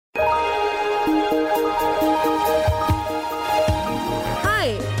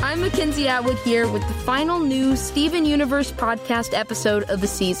Mackenzie Atwood here with the final new Steven Universe podcast episode of the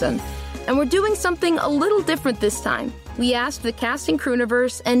season. And we're doing something a little different this time. We asked the cast and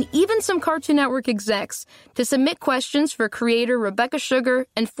crewniverse and even some Cartoon Network execs to submit questions for creator Rebecca Sugar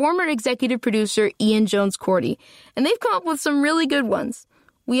and former executive producer Ian Jones-Quartey. And they've come up with some really good ones.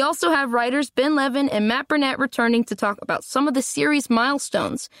 We also have writers Ben Levin and Matt Burnett returning to talk about some of the series'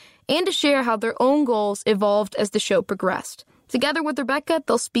 milestones and to share how their own goals evolved as the show progressed. Together with Rebecca,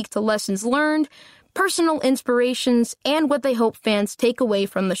 they'll speak to lessons learned, personal inspirations, and what they hope fans take away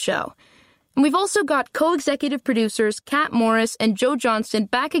from the show. And we've also got co-executive producers Kat Morris and Joe Johnston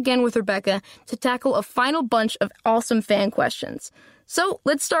back again with Rebecca to tackle a final bunch of awesome fan questions. So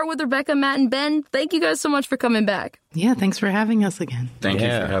let's start with Rebecca, Matt, and Ben. Thank you guys so much for coming back. Yeah, thanks for having us again. Thank you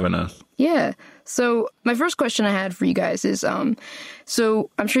for having us. Yeah. So my first question I had for you guys is, so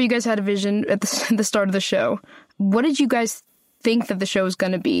I'm sure you guys had a vision at the start of the show. What did you guys think that the show was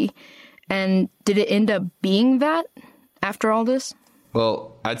going to be? And did it end up being that after all this?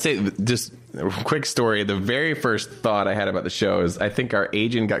 Well, I'd say just a quick story. The very first thought I had about the show is I think our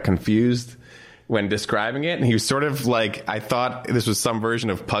agent got confused when describing it. And he was sort of like, I thought this was some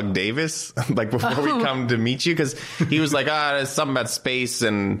version of Pug Davis, like before we come to meet you. Because he was like, there's something about space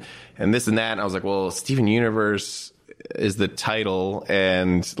and this and that. And I was like, well, Steven Universe is the title.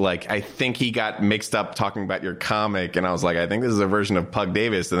 And like, I think he got mixed up talking about your comic. And I was like, I think this is a version of Pug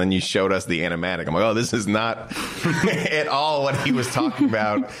Davis. And then you showed us the animatic. I'm like, oh, this is not at all what he was talking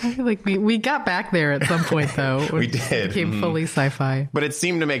about. I feel like we got back there at some point, though. We did. It became fully sci-fi. But it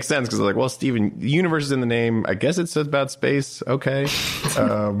seemed to make sense because I was like, well, Steven, the universe is in the name. I guess it's about space. Okay.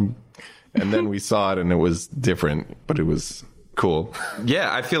 And then we saw it and it was different, but it was cool.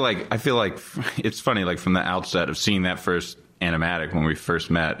 Yeah, I feel like it's funny, like from the outset of seeing that first animatic when we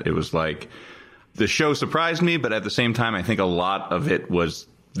first met, it was like the show surprised me, but at the same time, I think a lot of it was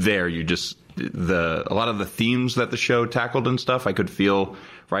there. A lot of the themes that the show tackled and stuff, I could feel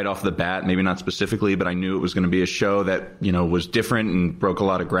right off the bat, maybe not specifically, but I knew it was going to be a show that, was different and broke a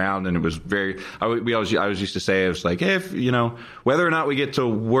lot of ground. And it was I always used to say, it was like, if, whether or not we get to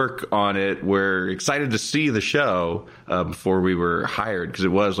work on it, we're excited to see the show before we were hired, because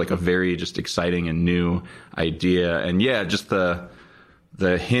it was like a very just exciting and new idea. And yeah, just the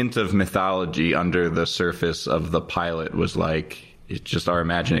hint of mythology under the surface of the pilot was like, it's just our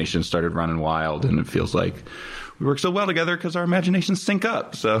imagination started running wild, and it feels like we work so well together because our imaginations sync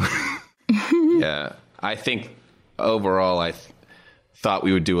up. So, yeah, I think overall I thought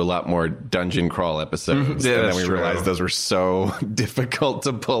we would do a lot more dungeon crawl episodes, and then we realized those were so difficult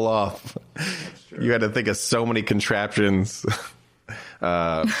to pull off. You had to think of so many contraptions.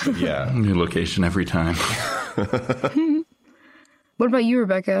 Yeah, new location every time. What about you,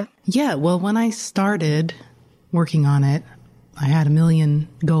 Rebecca? Yeah, well, when I started working on it, I had 1 million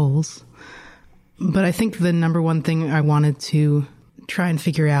goals, but I think the number one thing I wanted to try and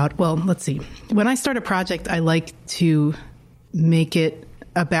figure out, well, let's see. When I start a project, I like to make it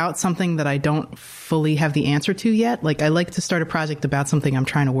about something that I don't fully have the answer to yet. Like, I like to start a project about something I'm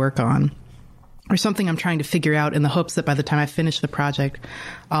trying to work on or something I'm trying to figure out in the hopes that by the time I finish the project,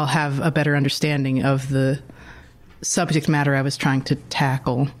 I'll have a better understanding of the subject matter I was trying to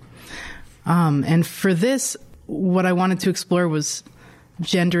tackle. And for this, what I wanted to explore was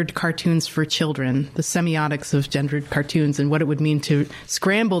gendered cartoons for children, the semiotics of gendered cartoons and what it would mean to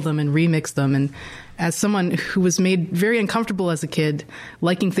scramble them and remix them. And as someone who was made very uncomfortable as a kid,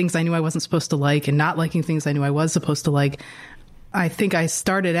 liking things I knew I wasn't supposed to like and not liking things I knew I was supposed to like, I think I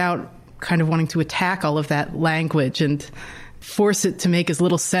started out kind of wanting to attack all of that language and force it to make as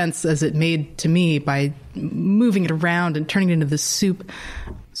little sense as it made to me by moving it around and turning it into this soup.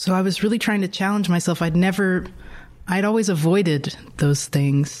 So I was really trying to challenge myself. I'd always avoided those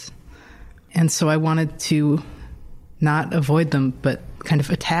things. And so I wanted to not avoid them, but kind of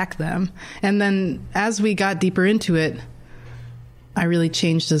attack them. And then as we got deeper into it, I really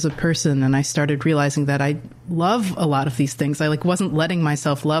changed as a person, and I started realizing that I love a lot of these things. I wasn't letting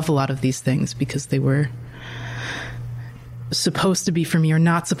myself love a lot of these things because they were supposed to be for me or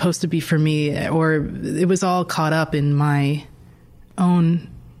not supposed to be for me, or it was all caught up in my own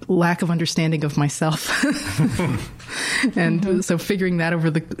lack of understanding of myself. And so figuring that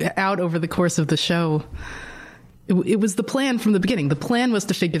out over the course of the show, it was the plan from the beginning. The plan was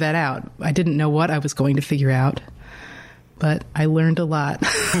to figure that out. I didn't know what I was going to figure out, but I learned a lot.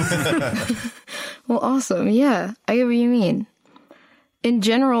 Well, awesome. Yeah, I get what you mean. In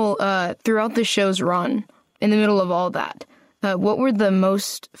general, throughout the show's run, in the middle of all that, what were the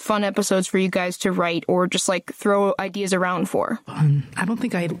most fun episodes for you guys to write or just throw ideas around for? I don't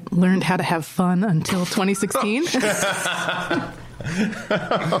think I learned how to have fun until 2016.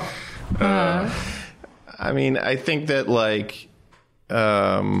 I mean, I think that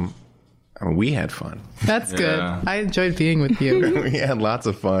we had fun. That's good. I enjoyed being with you. We had lots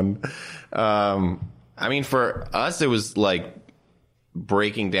of fun. I mean, for us, it was like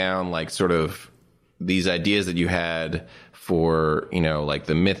breaking down like sort of these ideas that you had for, like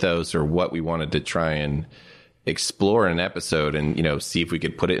the mythos or what we wanted to try and explore in an episode and, see if we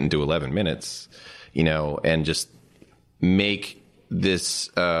could put it into 11 minutes, and just make this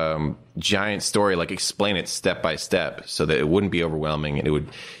giant story, like explain it step by step so that it wouldn't be overwhelming and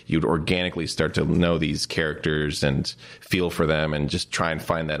you'd organically start to know these characters and feel for them and just try and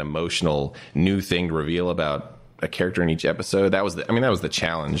find that emotional new thing to reveal about a character in each episode. That was the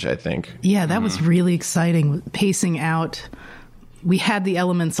challenge, I think. Yeah, that was really exciting. Pacing out. We had the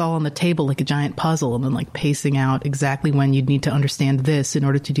elements all on the table like a giant puzzle, and then like pacing out exactly when you'd need to understand this in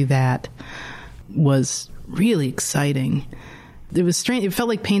order to do that was really exciting. It was strange. It felt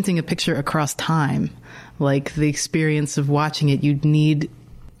like painting a picture across time. Like the experience of watching it, you'd need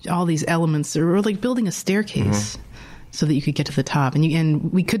all these elements, or like building a staircase so that you could get to the top.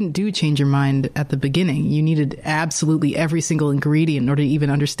 And we couldn't do change your mind at the beginning. You needed absolutely every single ingredient in order to even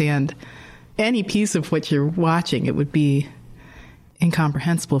understand any piece of what you're watching. It would be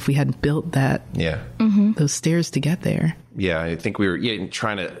incomprehensible if we hadn't built that. Yeah. Those stairs to get there. Yeah, I think we were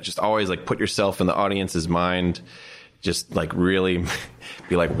trying to just always like put yourself in the audience's mind. Just like really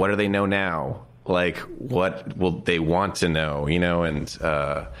be like, what do they know now? Like, what will they want to know? And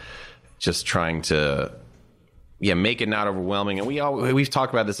just trying to, make it not overwhelming. And we've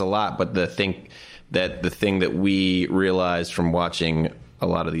talked about this a lot, but the thing that we realized from watching a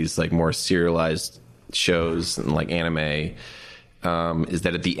lot of these like more serialized shows and like anime is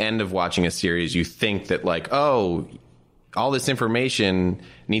that at the end of watching a series, you think that like, oh, all this information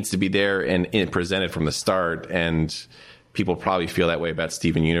needs to be there and presented from the start. And people probably feel that way about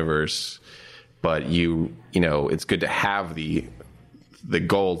Steven Universe, but it's good to have the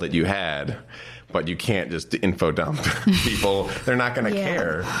goal that you had, but you can't just info dump people. They're not going to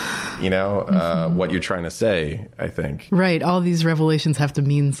care, what you're trying to say, I think. Right. All these revelations have to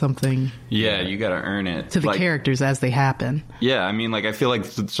mean something. Yeah, you got to earn it. To the characters as they happen. Yeah, I mean, I feel like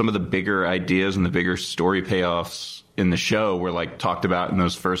some of the bigger ideas and the bigger story payoffs in the show were like talked about in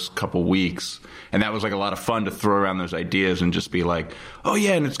those first couple weeks. And that was like a lot of fun to throw around those ideas and just be like, oh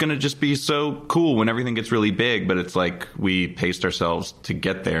yeah, and it's going to just be so cool when everything gets really big. But it's like we paced ourselves to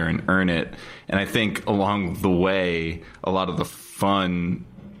get there and earn it. And I think along the way, a lot of the fun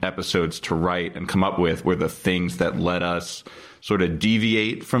episodes to write and come up with were the things that let us sort of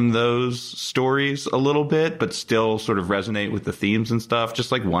deviate from those stories a little bit, but still sort of resonate with the themes and stuff.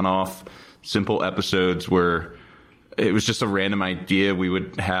 Just like one-off simple episodes where it was just a random idea we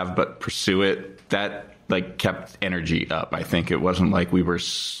would have, but pursue it. That like kept energy up. I think it wasn't like we were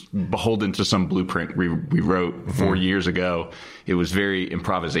beholden to some blueprint we wrote 4 years ago. It was very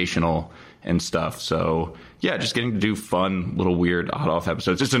improvisational and stuff. So yeah, just getting to do fun little weird odd off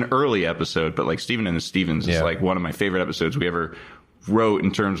episodes. It's an early episode, but like Steven and the Stevens is like one of my favorite episodes we ever wrote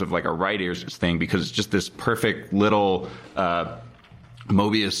in terms of like a writer's thing, because it's just this perfect little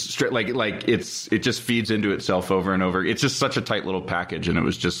Mobius strip, like it just feeds into itself over and over. It's just such a tight little package, and it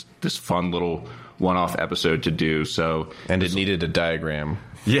was just this fun little one-off episode to do. So, and it needed a diagram,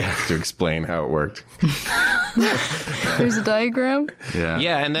 to explain how it worked. There's a diagram.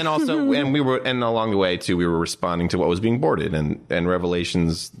 Yeah, and then also, and along the way too, we were responding to what was being boarded and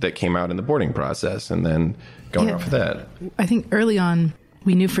revelations that came out in the boarding process, and then going off of that. I think early on,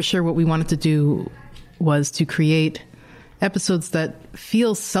 we knew for sure what we wanted to do was to create episodes that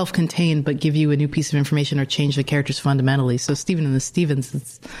feel self-contained but give you a new piece of information or change the characters fundamentally. So Steven and the Stevens,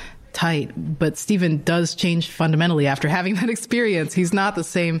 it's tight, but Steven does change fundamentally after having that experience. He's not the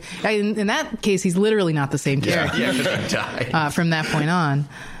same. In that case, he's literally not the same character. Yeah, because he died. From that point on.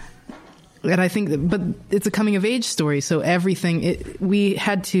 And I think, but it's a coming of age story, so everything, we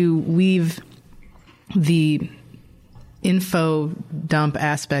had to weave the info dump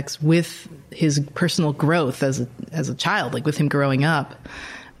aspects with his personal growth as a child, like with him growing up.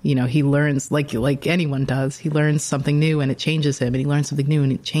 He learns like anyone does. He learns something new and it changes him, and he learns something new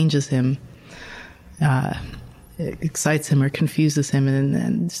and it changes him. It excites him or confuses him, and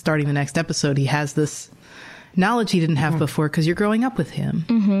then starting the next episode, he has this knowledge he didn't have before because you're growing up with him.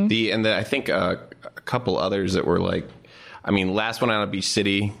 Mm-hmm. I think a couple others that were like, Last One Out of Beach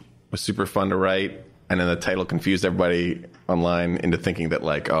City was super fun to write. And then the title confused everybody online into thinking that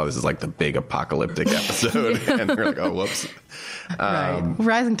like, oh, this is like the big apocalyptic episode. And they're like, oh, whoops. Right.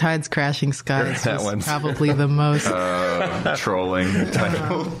 Rising Tides, Crashing Skies was probably the most trolling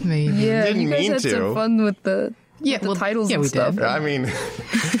title. Maybe. Yeah, Didn't you guys mean had to. some fun with the Yeah, the titles and we stuff. did. I mean,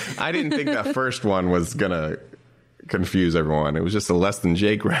 I didn't think that first one was going to confuse everyone. It was just a Less Than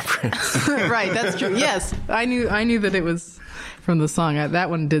Jake reference. Right, that's true. Yes, I knew that it was from the song. That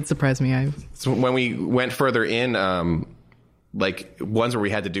one did surprise me. So when we went further in, like ones where we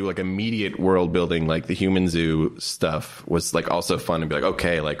had to do like immediate world building, like the Human Zoo stuff was like also fun to be like,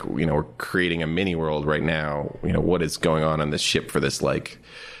 okay, like, you know, we're creating a mini world right now. You know, what is going on this ship for this like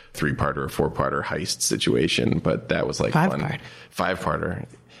 3-parter or 4-parter heist situation? But that was like fun. 5-parter.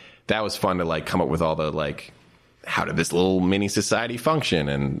 That was fun to like come up with all the like, how did this little mini society function?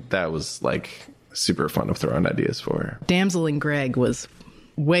 And that was like super fun to throw in ideas for. Damsel and Greg was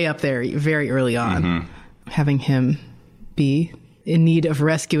way up there very early on. Mm-hmm. Having him be in need of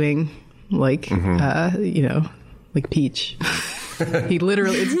rescuing, like, you know, like Peach. He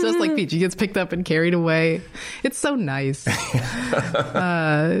literally, it's just like Peach. He gets picked up and carried away. It's so nice.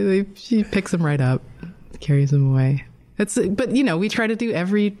 She picks him right up, carries him away. But you know, we try to do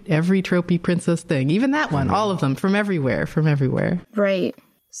every tropey princess thing, even that one, all of them, from everywhere. Right.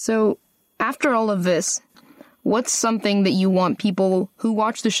 So after all of this, what's something that you want people who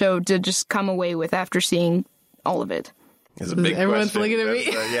watch the show to just come away with after seeing all of it? It's a big Everyone's question. looking at me.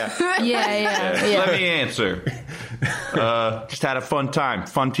 Yeah. Let me answer. Just had a fun time.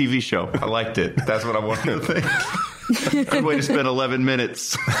 Fun TV show. I liked it. That's what I wanted to think. Good way to spend 11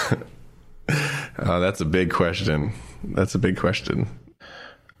 minutes. Oh, that's a big question. I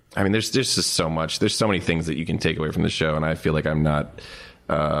mean, there's just so much. There's so many things that you can take away from the show, and I feel like I'm not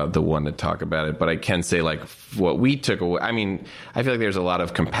the one to talk about it. But I can say, like, what we took away. I mean, I feel like there's a lot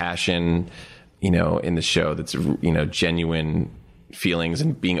of compassion, you know, in the show that's, you know, genuine feelings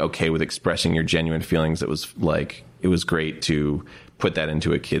and being okay with expressing your genuine feelings. It was great to put that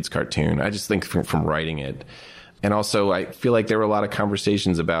into a kid's cartoon. I just think from writing it. And also I feel like there were a lot of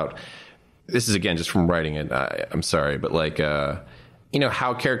conversations about, this is again, just from writing it. I'm sorry, but like, you know,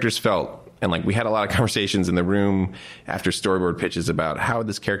 how characters felt. And like, we had a lot of conversations in the room after storyboard pitches about how would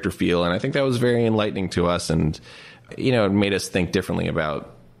this character feel. And I think that was very enlightening to us. And, you know, it made us think differently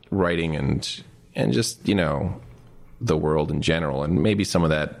about writing and just, you know, the world in general. And maybe some of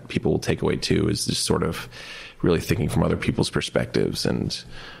that people will take away too, is just sort of really thinking from other people's perspectives and,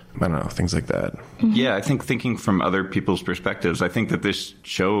 I don't know, things like that. Yeah, I think thinking from other people's perspectives. I think that this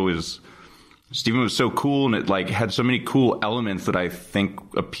show Steven was so cool, and it like had so many cool elements that I think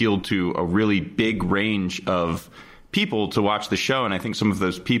appealed to a really big range of people to watch the show. And I think some of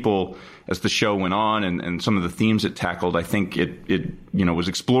those people, as the show went on and some of the themes it tackled, I think it you know, was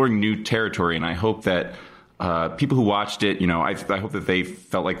exploring new territory. And I hope that people who watched it, you know, I hope that they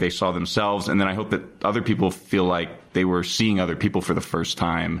felt like they saw themselves. And then I hope that other people feel like they were seeing other people for the first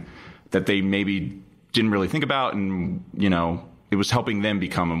time that they maybe didn't really think about. And, you know, it was helping them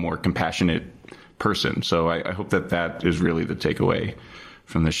become a more compassionate person. So I hope that is really the takeaway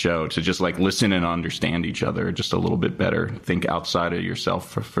from the show, to just like listen and understand each other just a little bit better. Think outside of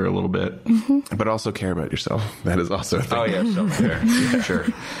yourself for a little bit. Mm-hmm. But also care about yourself. That is also a thing. Oh, yeah, self-care. Yeah, sure.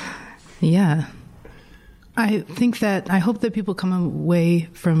 Yeah. I hope that people come away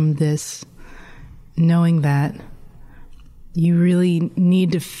from this knowing that you really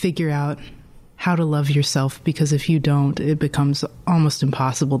need to figure out how to love yourself, because if you don't, it becomes almost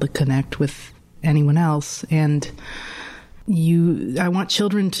impossible to connect with anyone else. And I want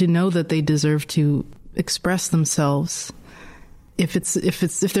children to know that they deserve to express themselves. If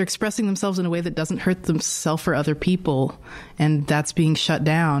they're expressing themselves in a way that doesn't hurt themselves or other people, and that's being shut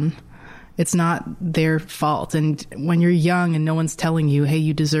down, it's not their fault. And when you're young and no one's telling you, hey,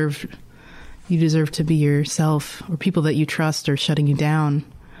 you deserve to be yourself, or people that you trust are shutting you down,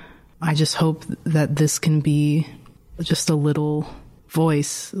 I just hope that this can be just a little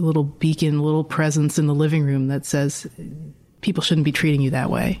voice, a little beacon, a little presence in the living room that says people shouldn't be treating you that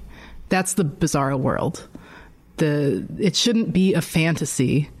way. That's the Bizarro world. It shouldn't be a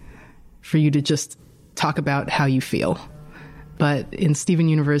fantasy for you to just talk about how you feel. But in Steven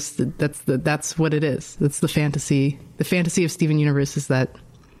Universe, that's what it is. That's the fantasy. The fantasy of Steven Universe is that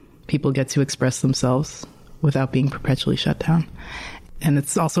people get to express themselves without being perpetually shut down. And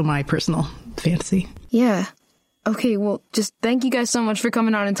it's also my personal fantasy. Yeah. Okay, well, just thank you guys so much for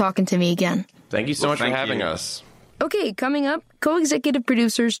coming on and talking to me again. Thank you so much for having us. Okay, coming up, co-executive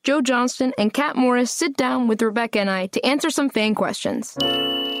producers Joe Johnston and Kat Morris sit down with Rebecca and I to answer some fan questions.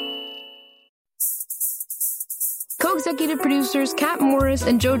 Co-executive producers Kat Morris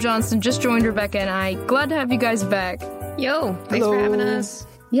and Joe Johnston just joined Rebecca and I. Glad to have you guys back. Yo, thanks for having us.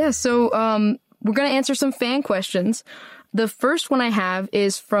 Yeah, so we're going to answer some fan questions. The first one I have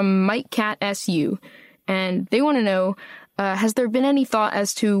is from Mike Cat SU, and they want to know, has there been any thought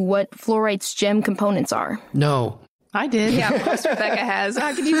as to what fluorite's gem components are? No. I did. Yeah, of course Rebecca has.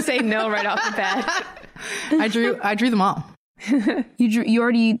 How could you say no right off the bat? I drew them all. You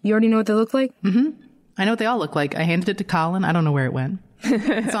already know what they look like? Mm-hmm. I know what they all look like. I handed it to Colin. I don't know where it went.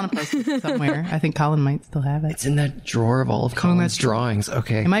 It's on a post somewhere. I think Colin might still have it. It's in that drawer of all of Colin's drawings.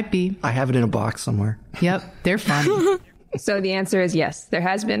 Okay. It might be. I have it in a box somewhere. Yep. They're fun. So the answer is yes. There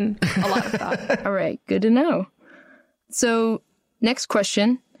has been a lot of thought. All right. Good to know. So next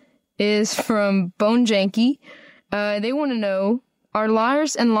question is from Bone Janky. They want to know, are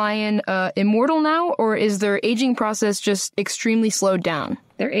Lars and Lion immortal now, or is their aging process just extremely slowed down?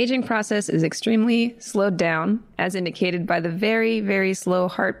 Their aging process is extremely slowed down, as indicated by the very, very slow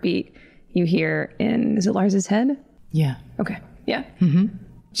heartbeat you hear in, is it Lars's head? Yeah. Okay. Yeah.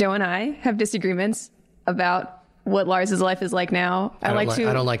 Joe and I have disagreements about what Lars's life is like now. I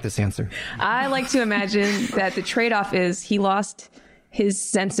don't like this answer. I like to imagine that the trade-off is he lost his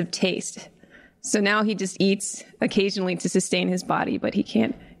sense of taste. So now he just eats occasionally to sustain his body, but he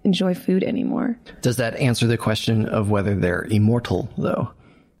can't enjoy food anymore. Does that answer the question of whether they're immortal, though?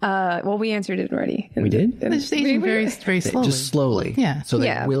 Well, we answered it already. We did? They're just aging very, very slowly. Just slowly. Yeah. So they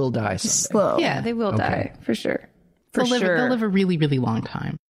Yeah. will die someday. Slow. Yeah, they will die, for sure. For They'll sure. live a really, really long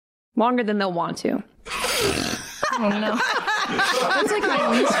time. Longer than they'll want to. Oh, no. That's like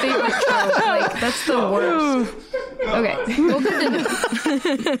my least favorite trope. Like, that's the worst. Okay. Well, good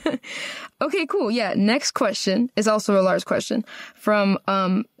to know. Okay, cool. Yeah. Next question is also a Lars question from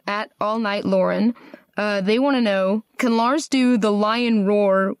at All Night Lauren. They want to know, can Lars do the lion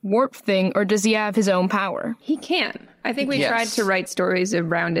roar warp thing, or does he have his own power? He can. I think we Yes. tried to write stories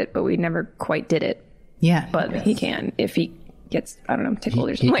around it, but we never quite did it. Yeah. But he can if he gets, I don't know, tickled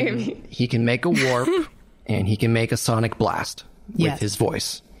or something. He can make a warp, and he can make a sonic blast with Yes. his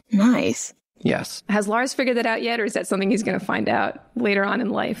voice. Nice. Yes. Has Lars figured that out yet, or is that something he's going to find out later on in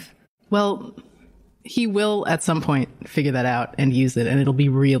life? Well, he will at some point figure that out and use it, and it'll be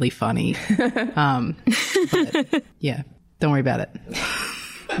really funny. But yeah, don't worry about it.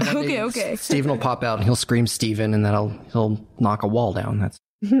 Okay. Steven will pop out and he'll scream Steven, and then he'll knock a wall down.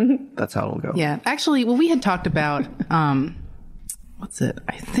 That's how it'll go. Yeah. Actually, well, we had talked about, what's it?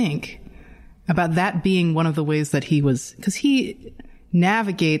 I think about that being one of the ways that he was, because he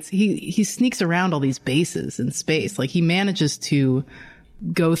navigates, he sneaks around all these bases in space. Like, he manages to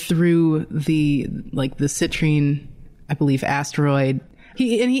go through the citrine, I believe, asteroid.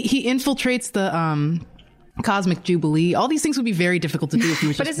 He infiltrates the Cosmic Jubilee. All these things would be very difficult to do if he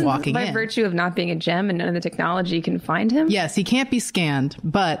was But just isn't walking by in. virtue of not being a gem and none of the technology can find him? Yes, he can't be scanned,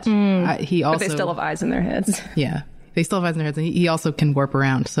 but he also. But they still have eyes in their heads. Yeah, they still have eyes in their heads, and he also can warp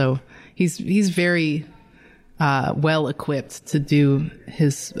around. So he's very well equipped to do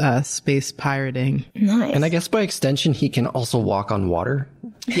his space pirating. Nice. And I guess by extension, he can also walk on water.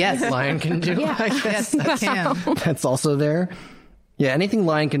 Yes, Lion can do. I guess yes, he can. that's also there. Yeah, anything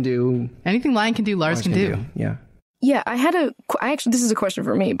Lion can do, Anything Lion can do, Lars can do. Yeah. Yeah, this is a question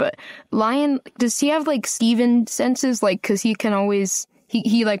for me, but Lion, does he have like Steven senses? Like, cause he can always,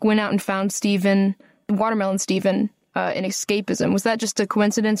 he like went out and found Watermelon Steven, in escapism. Was that just a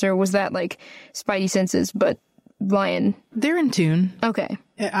coincidence, or was that like Spidey senses, but Lion? They're in tune. Okay.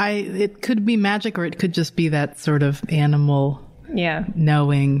 It could be magic, or it could just be that sort of animal Yeah.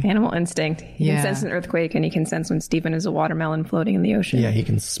 knowing. Animal instinct. He Yeah. can sense an earthquake, and he can sense when Steven is a watermelon floating in the ocean. Yeah, he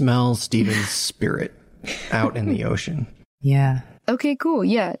can smell Steven's spirit out in the ocean. Yeah. Okay, cool.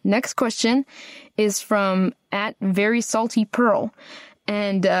 Yeah. Next question is from at Very Salty Pearl.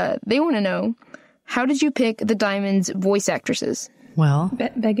 And they want to know, how did you pick the Diamond's voice actresses? Well,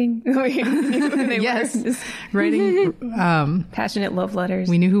 Begging? They yes. were just Writing. passionate love letters.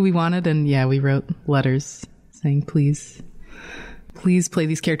 We knew who we wanted, and yeah, we wrote letters saying, please play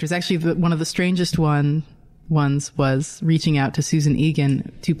these characters. Actually, one of the strangest ones was reaching out to Susan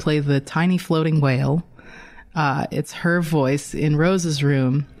Egan to play the tiny floating whale. It's her voice in Rose's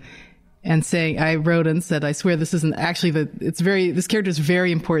room, and saying, I wrote and said, I swear this isn't actually this character is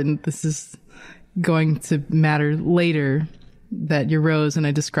very important. This is going to matter later that you're Rose, and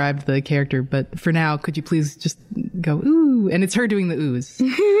I described the character, but for now, could you please just go, ooh, and it's her doing the oohs.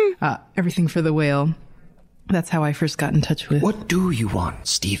 Everything for the whale. That's how I first got in touch with. What do you want,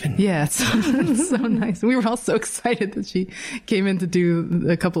 Steven? Yeah, it's so nice. We were all so excited that she came in to do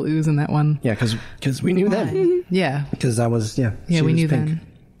a couple oohs in that one. Yeah, because we knew then. Yeah. Because that was, Yeah, she we was knew pink. then.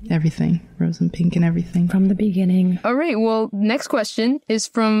 Everything. Rose and pink and everything. From the beginning. All right. Well, next question is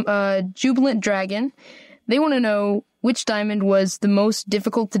from Jubilant Dragon. They want to know which diamond was the most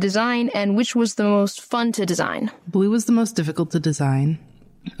difficult to design and which was the most fun to design. Blue was the most difficult to design.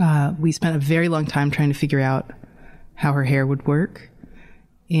 We spent a very long time trying to figure out how her hair would work.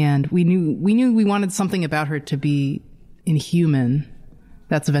 And we knew we wanted something about her to be inhuman.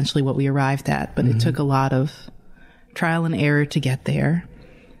 That's eventually what we arrived at, but it took a lot of trial and error to get there.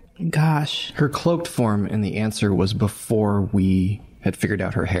 Gosh. Her cloaked form in the answer was before we had figured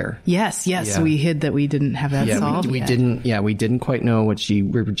out her hair. Yes. Yeah. We hid that we didn't have that solved we yet. didn't quite know what we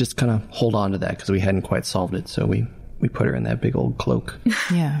were just kind of hold on to that because we hadn't quite solved it. So we put her in that big old cloak.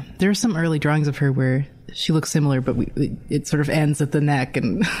 Yeah. There are some early drawings of her where she looks similar, but it sort of ends at the neck,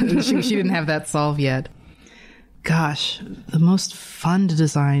 and she didn't have that solved yet. Gosh, the most fun to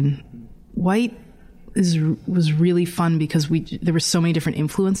design. White was really fun because there were so many different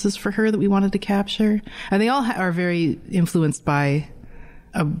influences for her that we wanted to capture. And they all are very influenced by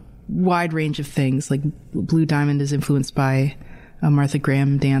a wide range of things. Like Blue Diamond is influenced by a Martha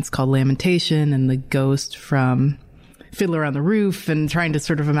Graham dance called Lamentation, and the ghost from Fiddler on the Roof, and trying to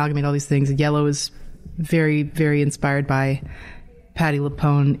sort of amalgamate all these things. And Yellow is very, very inspired by Patti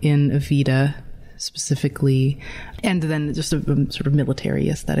LuPone in Evita specifically. And then just a sort of military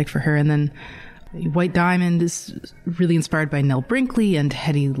aesthetic for her. And then White Diamond is really inspired by Nell Brinkley and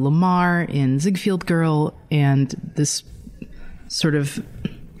Hedy Lamarr in Ziegfeld Girl, and this sort of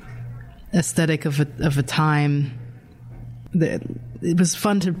aesthetic of a time that it was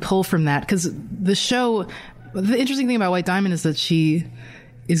fun to pull from that, because the interesting thing about White Diamond is that she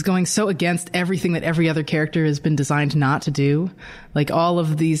is going so against everything that every other character has been designed not to do. Like all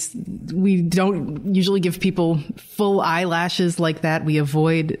of these, we don't usually give people full eyelashes like that. We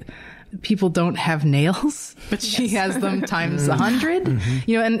avoid, people don't have nails, but she has them times 100.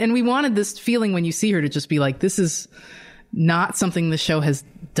 You know, and we wanted this feeling when you see her to just be like, this is not something the show has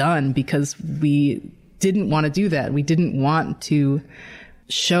done, because we didn't want to do that. We didn't want to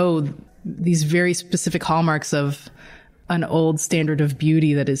show these very specific hallmarks of an old standard of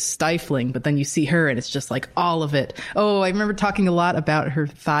beauty that is stifling, but then you see her and it's just like all of it. Oh, I remember talking a lot about her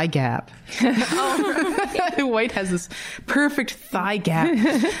thigh gap. White has this perfect thigh gap.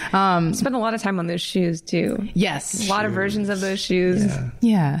 Spent a lot of time on those shoes too. Yes. A lot of versions of those shoes.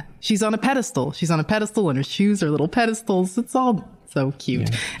 Yeah. She's on a pedestal. And her shoes are little pedestals. It's all so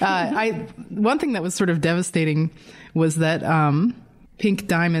cute. One thing that was sort of devastating was that Pink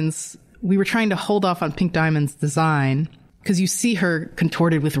Diamond's, we were trying to hold off on Pink Diamond's design because you see her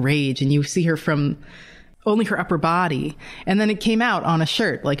contorted with rage, and you see her from only her upper body. And then it came out on a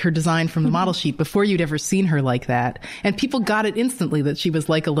shirt, like her design from the model sheet, before you'd ever seen her like that. And people got it instantly that she was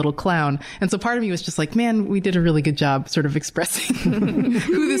like a little clown. And so part of me was just like, man, we did a really good job sort of expressing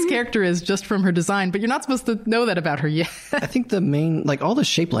who this character is just from her design. But you're not supposed to know that about her yet. I think the main, like all the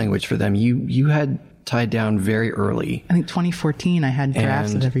shape language for them, you had tied down very early. I think 2014, I had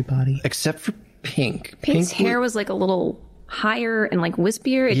drafts of everybody. Except for Pink. Pink's hair was like a little higher and like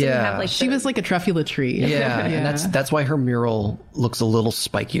wispier. It didn't have like she was like a truffula tree. Yeah, and that's why her mural looks a little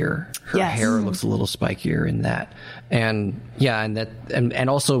spikier. Her hair looks a little spikier in that. And and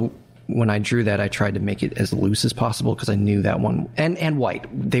also when I drew that, I tried to make it as loose as possible because I knew that one and White,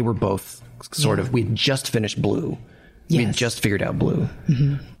 they were both sort of, we'd just finished Blue. We'd just figured out Blue.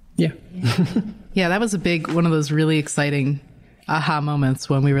 Yeah. Yeah, that was a big one of those really exciting aha moments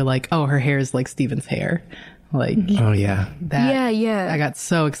when we were like, oh, her hair is like Steven's hair. Like, oh yeah. Yeah. I got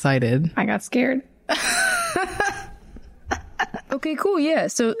so excited. I got scared. Okay, cool. Yeah.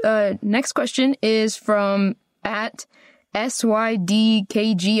 So, next question is from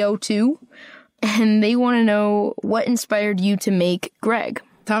 @SYDKGO2, and they want to know what inspired you to make Greg.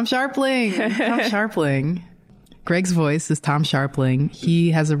 Tom Sharpling. Greg's voice is Tom Sharpling.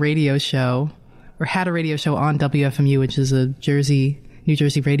 He has a radio show, or had a radio show on WFMU, which is a New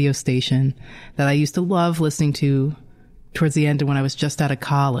Jersey radio station that I used to love listening to towards the end when I was just out of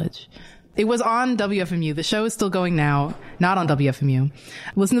college. It was on WFMU. The show is still going now, not on WFMU.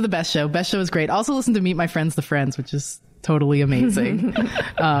 Listen to the Best Show. Best Show is great. Also listen to Meet My Friends, the Friends, which is totally amazing.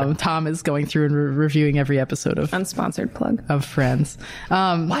 Tom is going through and reviewing every episode of Unsponsored plug of Friends.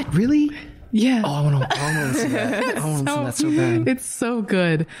 What, really? Yeah. Oh, I want to listen to that. I want to listen to that so bad. It's so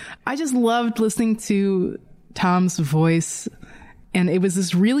good. I just loved listening to Tom's voice. And it was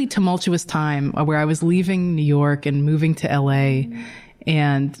this really tumultuous time where I was leaving New York and moving to LA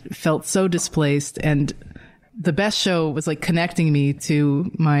and felt so displaced. And the Best Show was like connecting me to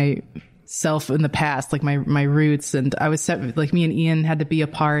myself in the past, like my roots. And I was set, like me and Ian had to be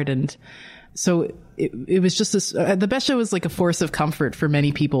apart. And so it was just this, the Best Show was like a force of comfort for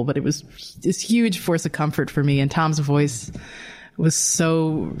many people, but it was this huge force of comfort for me. And Tom's voice was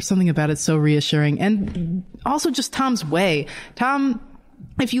something about it so reassuring. And also just Tom's way. Tom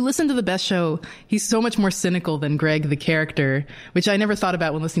if you listen to the Best Show, he's so much more cynical than Greg, the character, which I never thought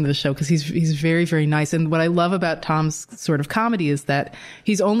about when listening to the show because he's very, very nice. And what I love about Tom's sort of comedy is that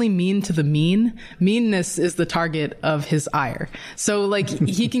he's only mean to the mean. Meanness is the target of his ire. So like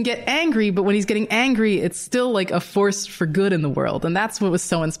he can get angry, but when he's getting angry, it's still like a force for good in the world. And that's what was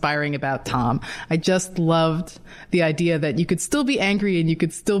so inspiring about Tom. I just loved the idea that you could still be angry and you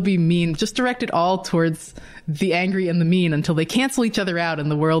could still be mean. Just direct it all towards the angry and the mean until they cancel each other out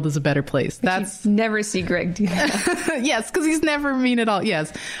and the world is a better place. That's you never see Greg do that. Yes, because he's never mean at all.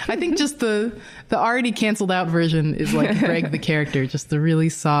 Yes, I think just the already canceled out version is like Greg the character, just the really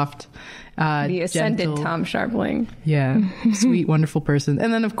soft, the ascended gentle, Tom Sharpling. Yeah, sweet, wonderful person.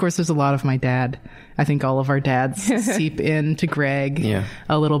 And then of course there's a lot of my dad. I think all of our dads seep into Greg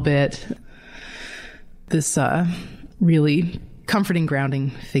a little bit. This really comforting,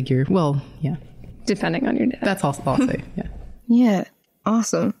 grounding figure. Well, yeah. Depending on your dad. That's all I'll say. Yeah. Yeah.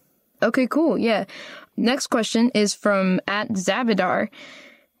 Awesome. Okay, cool. Yeah. Next question is from @Zabidar.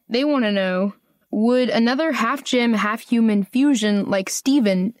 They want to know, would another half gem, half human fusion like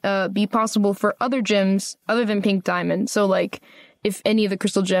Steven be possible for other gems other than Pink Diamond? So like if any of the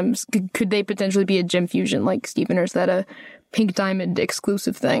crystal gems, could they potentially be a gem fusion like Steven, or is that a Pink Diamond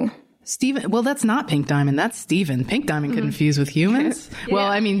exclusive thing? Steven, well, that's not Pink Diamond. That's Steven. Pink Diamond couldn't fuse with humans. Well,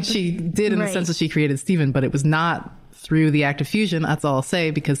 I mean, she did in the sense that she created Steven, but it was not through the act of fusion. That's all I'll say,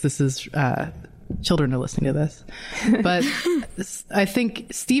 because this is, children are listening to this. But I think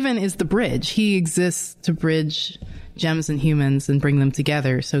Steven is the bridge. He exists to bridge gems and humans and bring them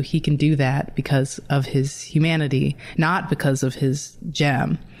together. So he can do that because of his humanity, not because of his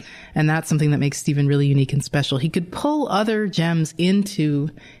gem. And that's something that makes Steven really unique and special. He could pull other gems into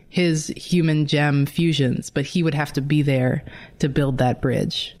his human gem fusions, but he would have to be there to build that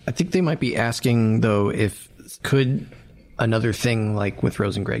bridge. I think they might be asking, though, if could another thing like with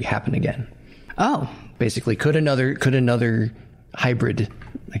Rose and Greg happen again? Oh. Basically, could another hybrid,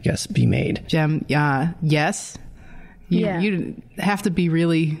 I guess, be made? Gem, yes. You'd have to be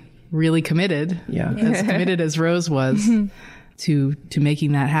really, really committed. Yeah. As committed as Rose was to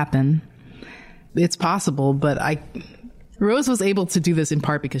making that happen. It's possible, but Rose was able to do this in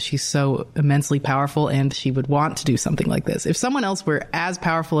part because she's so immensely powerful and she would want to do something like this. If someone else were as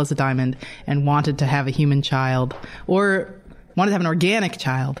powerful as a diamond and wanted to have a human child or wanted to have an organic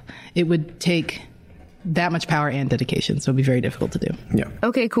child, it would take that much power and dedication. So it'd be very difficult to do. Yeah.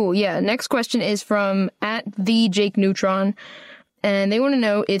 Okay, cool. Yeah. Next question is from @TheJakeNeutron. And they want to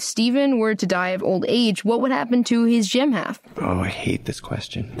know, if Steven were to die of old age, what would happen to his gem half? Oh, I hate this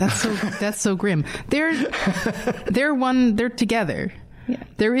question. That's so grim. They're together. Yeah.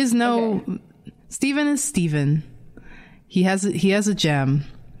 There is no Steven is Steven. He has a gem.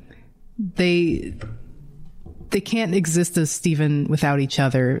 They can't exist as Steven without each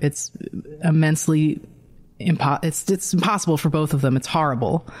other. It's immensely it's impossible for both of them. It's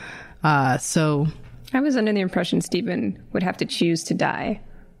horrible. So I was under the impression Steven would have to choose to die.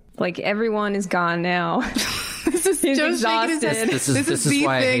 Like, everyone is gone now. He's exhausted. This is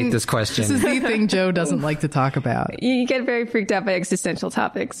why I hate this question. This is the thing Joe doesn't like to talk about. You get very freaked out by existential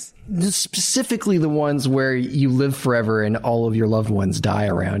topics. Specifically the ones where you live forever and all of your loved ones die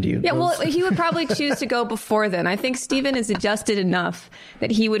around you. Yeah, well, he would probably choose to go before then. I think Steven is adjusted enough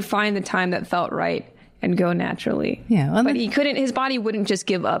that he would find the time that felt right and go naturally. Yeah, well, but he couldn't. His body wouldn't just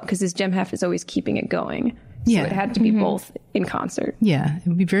give up because his gem half is always keeping it going. So yeah, it had to be both in concert. Yeah, it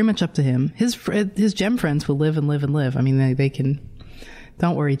would be very much up to him. His gem friends will live and live and live. I mean, they can.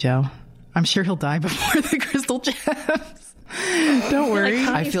 Don't worry, Joe. I'm sure he'll die before the crystal gems. Don't worry.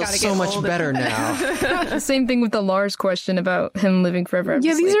 I feel so much better now. Same thing with the Lars question about him living forever.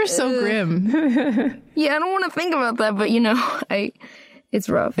 Yeah, these are so grim. Yeah, I don't want to think about that, but it's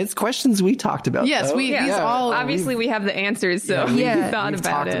rough. It's questions we talked about. Yes, obviously we have the answers, so we thought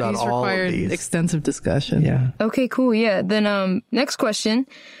about it. These required extensive discussion. Yeah. Okay, cool. Yeah. Then next question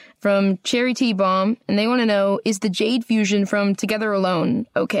from Cherry T Bomb, and they want to know, is the Jade fusion from Together Alone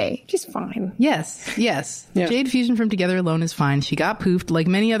okay? She's fine. Yes. Yeah. Jade fusion from Together Alone is fine. She got poofed like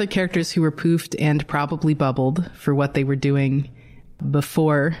many other characters who were poofed and probably bubbled for what they were doing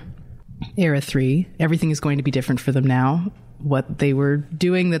before Era 3. Everything is going to be different for them now. What they were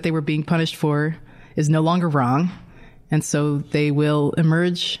doing that they were being punished for is no longer wrong. And so they will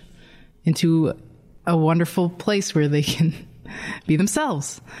emerge into a wonderful place where they can be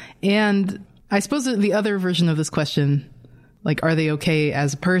themselves. And I suppose the other version of this question, like, are they okay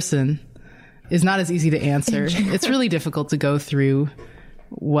as a person, is not as easy to answer. It's really difficult to go through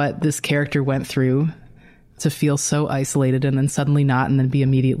what this character went through to feel so isolated and then suddenly not, and then be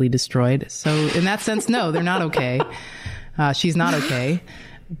immediately destroyed. So in that sense, no, they're not okay. She's not okay.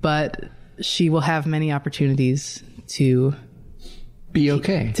 but she will have many opportunities to be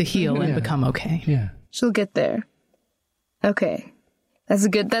okay, to heal and become okay. Yeah. She'll get there. Okay. That's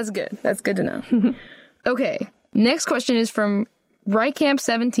good to know. Okay. Next question is from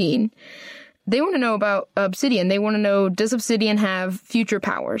Rycamp17. They want to know about Obsidian. They want to know, does Obsidian have future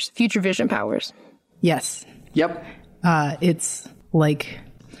vision powers? Yes. Yep. It's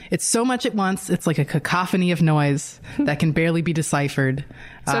so much at once. It's like a cacophony of noise that can barely be deciphered.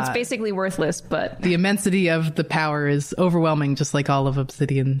 So it's basically worthless, but the immensity of the power is overwhelming, just like all of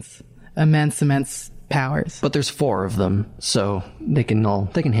Obsidian's immense powers. But there's 4 of them, so they can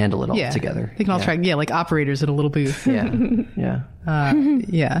handle it all together. They can all try, like operators in a little booth. Yeah.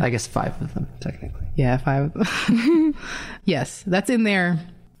 Yeah. I guess 5 of them, technically. Yeah, 5 of them. Yes, that's in their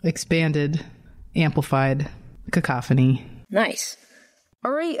expanded, amplified cacophony. Nice.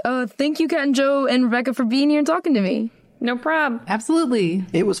 All right. Thank you, Kat and Joe and Rebecca, for being here and talking to me. no problem. Absolutely.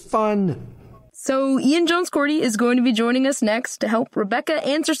 It was fun. So Ian Jones-Quartey is going to be joining us next to help Rebecca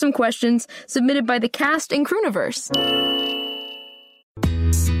answer some questions submitted by the cast and Crooniverse.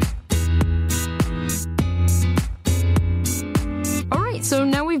 So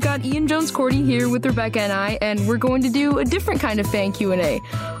now we've got Ian Jones-Quartey here with Rebecca and I, and we're going to do a different kind of fan Q&A.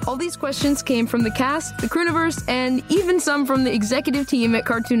 All these questions came from the cast, the Crooniverse, and even some from the executive team at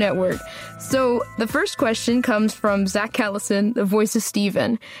Cartoon Network. So the first question comes from Zach Callison, the voice of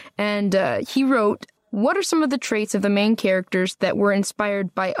Steven, and he wrote, what are some of the traits of the main characters that were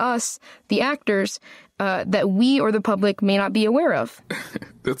inspired by us, the actors, that we or the public may not be aware of?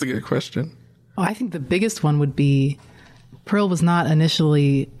 That's a good question. Oh, I think the biggest one would be Pearl was not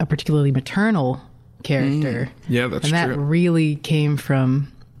initially a particularly maternal character. Yeah, that's true. And that really came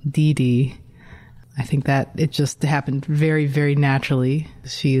from Dee Dee. I think that it just happened very, very naturally.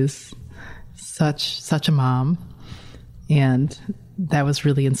 She is such a mom. And that was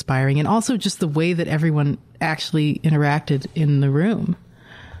really inspiring. And also just the way that everyone actually interacted in the room.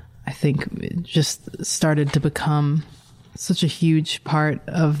 I think it just started to become such a huge part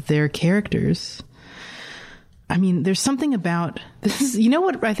of their characters. I mean, there's something about this. You know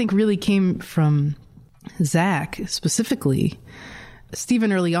what I think really came from Zach specifically?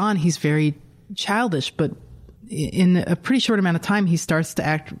 Steven, early on, he's very childish, but in a pretty short amount of time, he starts to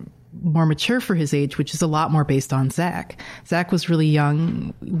act more mature for his age, which is a lot more based on Zach. Zach was really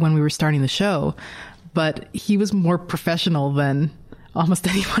young when we were starting the show, but he was more professional than almost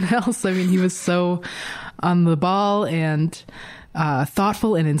anyone else. I mean, he was so on the ball and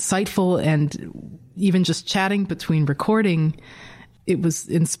thoughtful and insightful, and even just chatting between recording, it was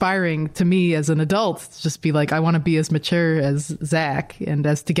inspiring to me as an adult to just be like, I want to be as mature as Zach and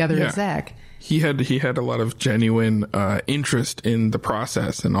as together as Zach. He had a lot of genuine interest in the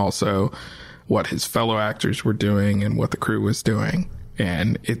process and also what his fellow actors were doing and what the crew was doing.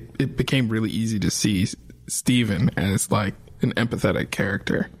 And it became really easy to see Steven as like an empathetic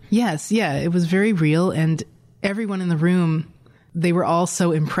character. Yes, yeah, it was very real, and everyone in the room, they were all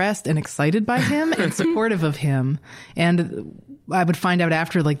so impressed and excited by him and supportive of him. And I would find out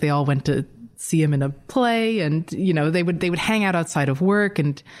after, like, they all went to see him in a play, and, you know, they would hang out outside of work.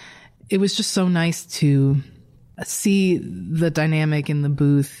 And it was just so nice to see the dynamic in the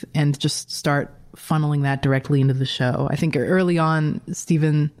booth and just start funneling that directly into the show. I think early on,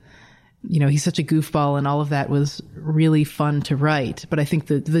 Steven, you know, he's such a goofball, and all of that was really fun to write. But I think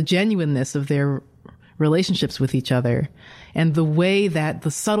the genuineness of their relationships with each other, and the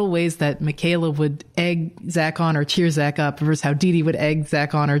subtle ways that Michaela would egg Zach on or cheer Zach up versus how Dee Dee would egg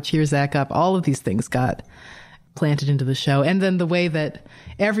Zach on or cheer Zach up, all of these things got planted into the show. And then the way that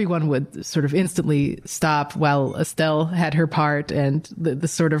everyone would sort of instantly stop while Estelle had her part, and the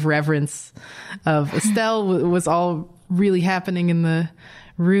sort of reverence of Estelle was all really happening in the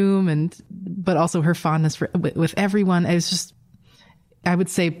room, but also her fondness with everyone. It was just, I would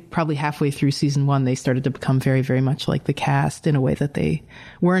say probably halfway through season 1, they started to become very, very much like the cast in a way that they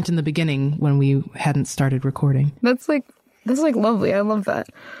weren't in the beginning when we hadn't started recording. That's lovely. I love that.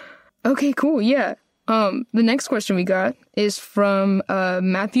 Okay, cool. Yeah. The next question we got is from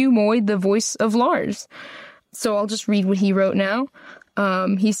Matthew Moy, the voice of Lars. So I'll just read what he wrote now.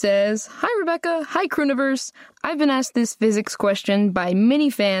 He says, "Hi, Rebecca. Hi, Crooniverse. I've been asked this physics question by many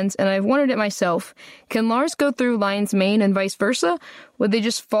fans, and I've wondered it myself. Can Lars go through Lion's mane and vice versa? Would they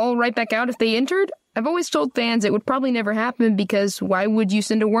just fall right back out if they entered? I've always told fans it would probably never happen, because why would you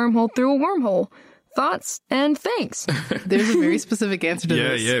send a wormhole through a wormhole? Thoughts and thanks." There's a very specific answer to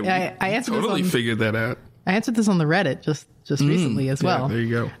this. Yeah, I answered totally figured that out. I answered this on the Reddit just recently as well. Yeah, there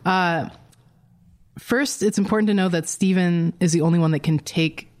you go. First, it's important to know that Steven is the only one that can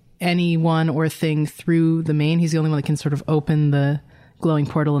take anyone or thing through the main. He's the only one that can sort of open the glowing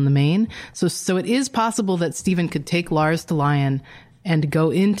portal in the main. So it is possible that Steven could take Lars to Lion and go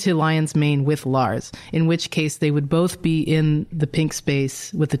into Lion's mane with Lars, in which case they would both be in the pink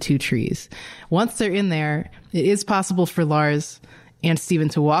space with the two trees. Once they're in there, it is possible for Lars and Steven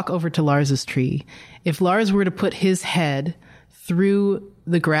to walk over to Lars's tree. If Lars were to put his head through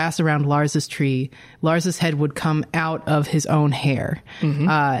the grass around Lars's tree, Lars's head would come out of his own hair.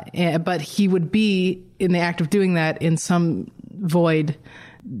 But he would be, in the act of doing that, in some void,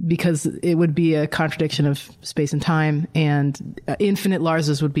 because it would be a contradiction of space and time, and infinite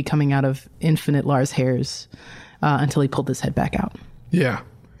Larses would be coming out of infinite Lars hairs until he pulled his head back out. Yeah.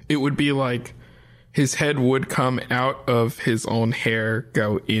 It would be like his head would come out of his own hair,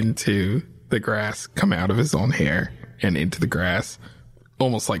 go into the grass, come out of his own hair, and into the grass,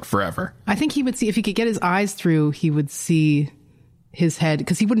 almost like forever. I think he would see, if he could get his eyes through, he would see his head,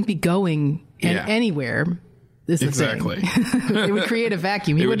 because he wouldn't be going anywhere. Exactly. It would create a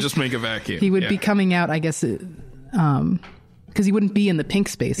vacuum. It would just make a vacuum. He would be coming out, I guess, because he wouldn't be in the pink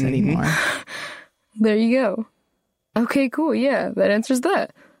space anymore. There you go. Okay, cool. Yeah, that answers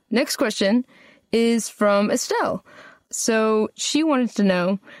that. Next question is from Estelle. So she wanted to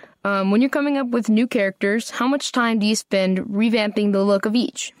know, when you're coming up with new characters, how much time do you spend revamping the look of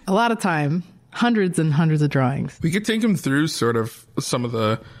each? A lot of time. Hundreds and hundreds of drawings. We could take him through sort of some of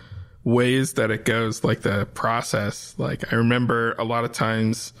the ways that it goes, like the process. Like, I remember a lot of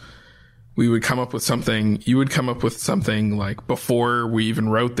times we would come up with something, you would come up with something like before we even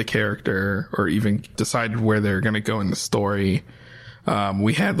wrote the character or even decided where they're going to go in the story.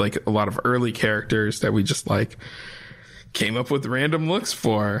 We had like a lot of early characters that we just like came up with random looks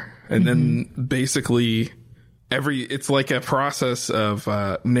for. And then basically it's like a process of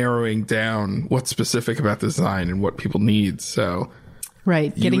narrowing down what's specific about the design and what people need. So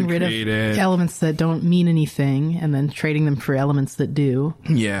right, getting rid of elements that don't mean anything and then trading them for elements that do.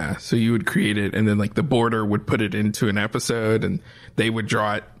 Yeah, so you would create it, and then like the border would put it into an episode, and they would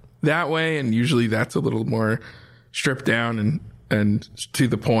draw it that way, and usually that's a little more stripped down and to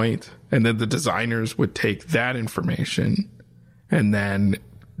the point. And then the designers would take that information and then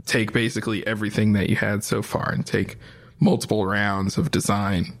take basically everything that you had so far and take multiple rounds of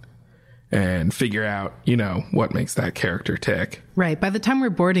design and figure out, what makes that character tick. Right. By the time we're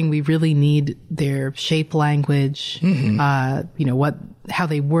boarding, we really need their shape language, how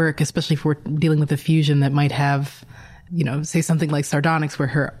they work, especially if we're dealing with a fusion that might have, say something like Sardonyx, where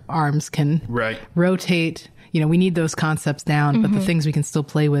her arms can rotate. We need those concepts down, but the things we can still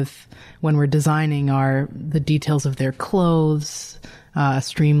play with when we're designing are the details of their clothes,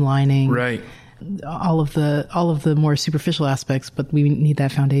 streamlining. Right. All of the more superficial aspects, but we need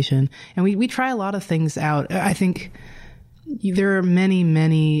that foundation. And we try a lot of things out. I think there are many,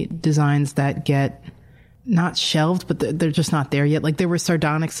 many designs that get not shelved, but they're just not there yet. Like there were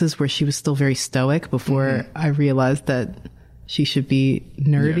Sardonyxes where she was still very stoic before I realized that she should be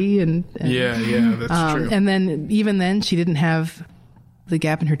nerdy and that's true. And then even then she didn't have the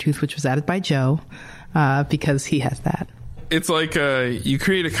gap in her tooth, which was added by Joe, because he has that. It's like you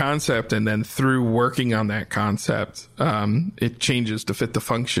create a concept, and then through working on that concept, it changes to fit the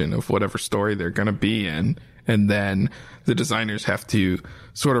function of whatever story they're going to be in. And then the designers have to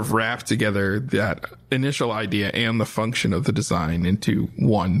sort of wrap together that initial idea and the function of the design into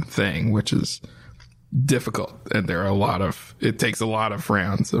one thing, which is difficult. And it takes a lot of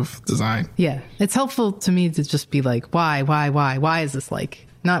rounds of design. Yeah. It's helpful to me to just be like, why is this like...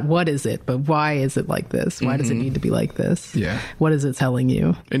 Not what is it, but why is it like this? Why does it need to be like this? Yeah. What is it telling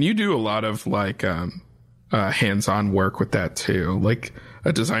you? And you do a lot of like hands-on work with that too. Like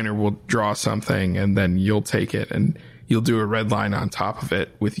a designer will draw something and then you'll take it and you'll do a red line on top of it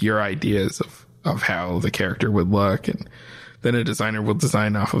with your ideas of how the character would look. And then a designer will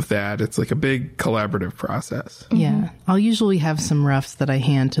design off of that. It's like a big collaborative process. Yeah. I'll usually have some roughs that I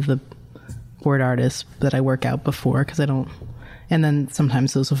hand to the board artist that I work out before because I don't... And then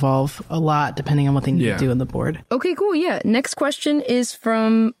sometimes those evolve a lot depending on what they need to do on the board. Okay, cool. Yeah. Next question is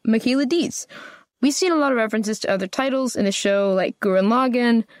from Michaela Dietz. We've seen a lot of references to other titles in the show, like Gurren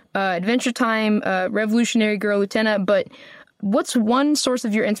Lagann, Adventure Time, Revolutionary Girl Lieutenant. But what's one source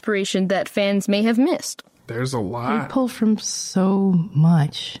of your inspiration that fans may have missed? There's a lot. We pull from so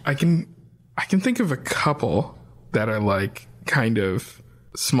much. I can think of a couple that are like kind of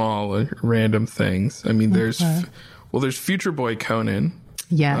small or random things. I mean, there's Future Boy Conan.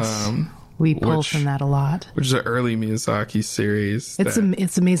 Yes. We pull from that a lot. Which is an early Miyazaki series.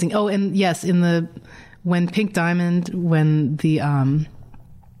 It's amazing. Oh, and yes, when Pink Diamond, when the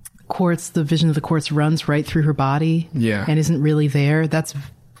quartz, the vision of the quartz runs right through her body and isn't really there, that's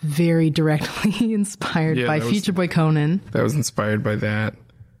very directly inspired by Future Boy Conan. That was inspired by that.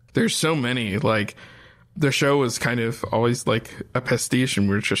 There's so many. Like, the show was kind of always like a pastiche, and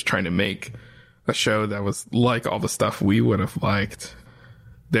we were just trying to make a show that was like all the stuff we would have liked.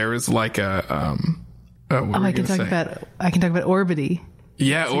 There is like a I can talk about Orbity.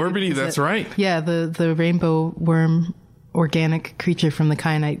 Yeah, Orbity, that's right. Yeah, the rainbow worm organic creature from the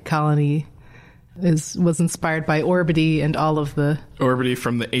Kyanite colony was inspired by Orbity and all of the... Orbity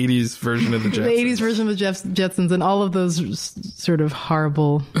from the 80s version of the Jetsons. The 80s version of the Jetsons and all of those sort of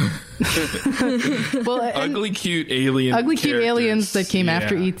horrible... ugly, cute aliens that came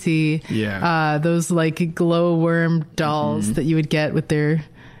after E.T. Yeah. Those like glowworm dolls that you would get with their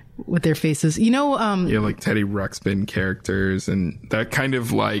faces. You know... like Teddy Ruxpin characters and that kind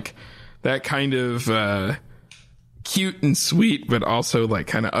of cute and sweet, but also like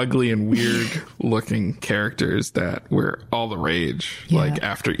kind of ugly and weird looking characters that were all the rage. Like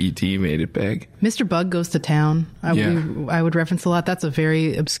after E.T. made it big. Mr. Bug Goes to Town. I would reference a lot. That's a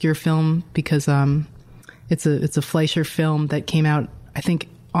very obscure film because it's a Fleischer film that came out, I think,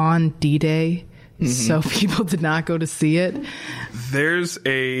 on D-Day. So people did not go to see it. There's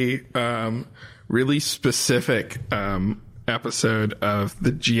a really specific episode of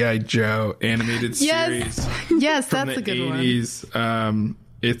the G.I. Joe animated series. Yes, from that's the a good 80s. one.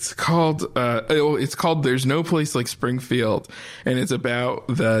 It's called There's No Place Like Springfield, and it's about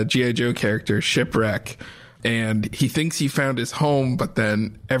the G.I. Joe character Shipwreck, and he thinks he found his home, but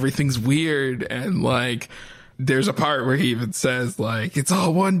then everything's weird, and like there's a part where he even says like it's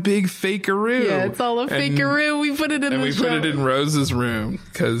all one big fakeroo. Yeah, it's all a fakeroo. We put it in and the we show. put it in Rose's room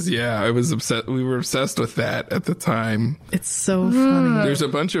because I was obsessed. We were obsessed with that at the time. It's so funny. There's a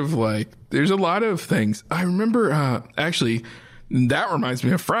bunch of there's a lot of things. I remember actually that reminds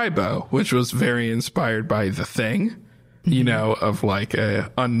me of Frybo, which was very inspired by The Thing. You know, of like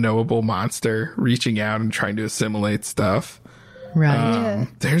a unknowable monster reaching out and trying to assimilate stuff. Right.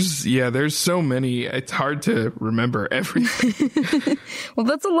 There's so many. It's hard to remember everything. Well,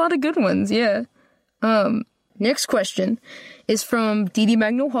 that's a lot of good ones. Yeah. Next question is from Dee Dee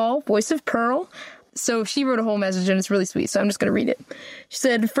Magnol Hall, voice of Pearl. So she wrote a whole message and it's really sweet. So I'm just going to read it. She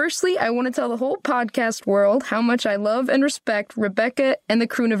said, "Firstly, I want to tell the whole podcast world how much I love and respect Rebecca and the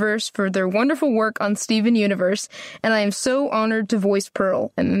Crooniverse for their wonderful work on Steven Universe. And I am so honored to voice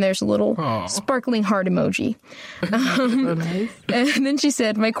Pearl." And then there's a little sparkling heart emoji. Nice. And then she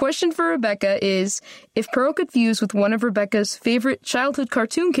said, "My question for Rebecca is, if Pearl could fuse with one of Rebecca's favorite childhood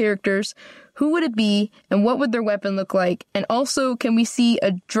cartoon characters, who would it be and what would their weapon look like? And also, can we see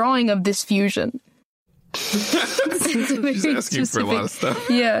a drawing of this fusion?" She's asking for a lot of stuff.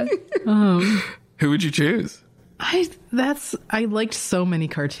 Yeah. Who would you choose? I liked so many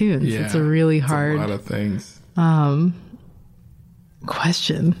cartoons. Yeah, it's a really hard a lot of things.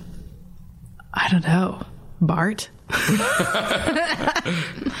 Question. I don't know. Bart?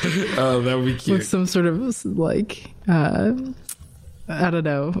 Oh, that would be cute. With some sort of like I don't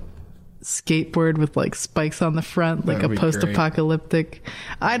know, skateboard with like spikes on the front, like That'd a be post-apocalyptic.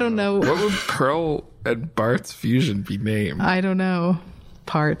 I don't know. What would Pearl and Bart's fusion be named? I don't know.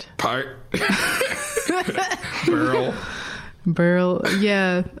 Part. Burl.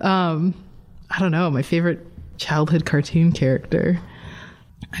 Yeah. I don't know. My favorite childhood cartoon character.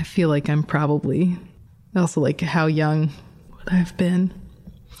 I feel like I'm probably also like how young would I have been?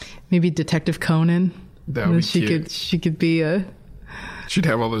 Maybe Detective Conan. That would be cute. She could be a. She'd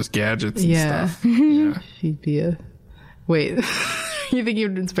have all those gadgets and stuff. Yeah. She'd be a. Wait. You think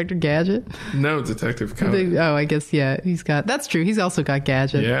you'd Inspector Gadget? No, Detective Conan. Oh, I guess, yeah. That's true. He's also got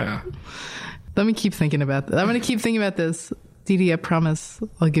Gadget. Yeah. Let me keep thinking about that. I'm going to keep thinking about this. Dee Dee, I promise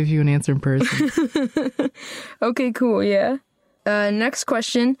I'll give you an answer in person. Okay, cool. Yeah. Next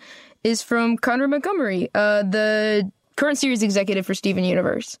question is from Conrad Montgomery, the current series executive for Steven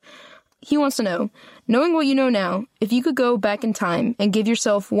Universe. He wants to know, knowing what you know now, if you could go back in time and give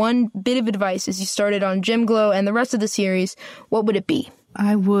yourself one bit of advice as you started on Gem Glow and the rest of the series, what would it be?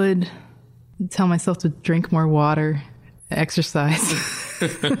 I would tell myself to drink more water, exercise,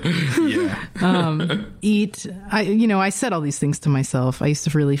 eat. I said all these things to myself. I used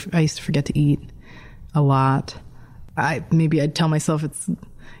to forget to eat a lot. I'd tell myself it's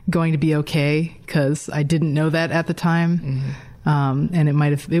going to be okay because I didn't know that at the time. Mm-hmm. And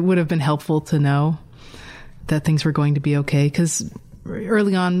it would have been helpful to know that things were going to be okay. Because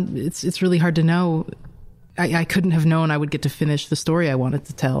early on, it's really hard to know. I couldn't have known I would get to finish the story I wanted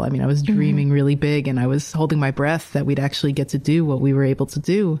to tell. I mean, I was dreaming really big and I was holding my breath that we'd actually get to do what we were able to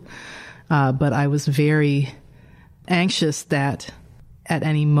do. But I was very anxious that at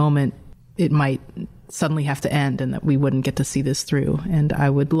any moment it might suddenly have to end and that we wouldn't get to see this through. And I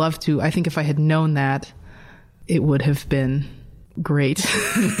would love to. I think if I had known that, it would have been great.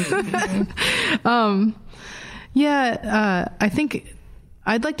 I think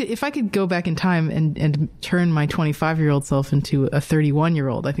I'd like to, if I could go back in time and turn my 25-year-old self into a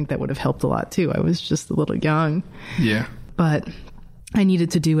 31-year-old, I think that would have helped a lot too. I was just a little young. Yeah. But I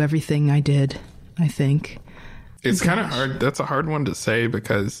needed to do everything I did, I think. It's kind of hard. That's a hard one to say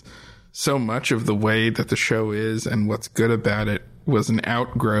because so much of the way that the show is and what's good about it was an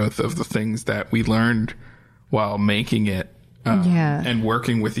outgrowth of the things that we learned while making it and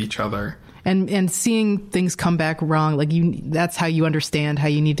working with each other. And seeing things come back wrong, like that's how you understand how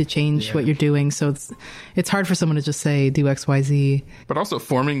you need to change what you're doing. So it's hard for someone to just say, do X, Y, Z. But also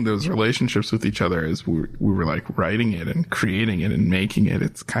forming those relationships with each other as we were like writing it and creating it and making it.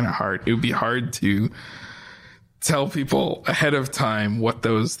 It's kind of hard. It would be hard to tell people ahead of time what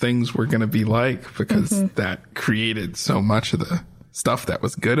those things were going to be like because that created so much of the stuff that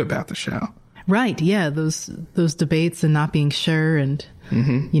was good about the show. Right. Yeah. Those debates and not being sure. And,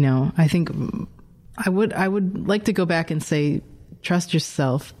 I think I would like to go back and say, trust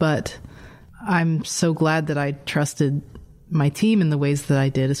yourself. But I'm so glad that I trusted my team in the ways that I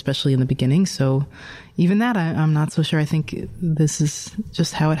did, especially in the beginning. So even that, I'm not so sure. I think this is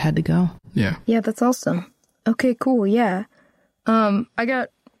just how it had to go. Yeah. Yeah, that's awesome. Okay, cool. Yeah. I got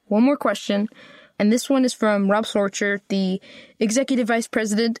one more question. And this one is from Rob Sorcher, the Executive Vice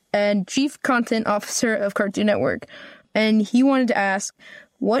President and Chief Content Officer of Cartoon Network. And he wanted to ask,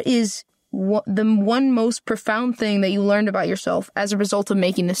 what is the one most profound thing that you learned about yourself as a result of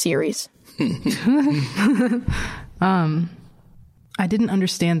making the series? I didn't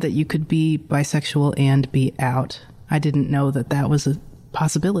understand that you could be bisexual and be out. I didn't know that that was a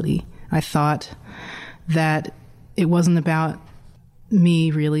possibility. I thought that it wasn't about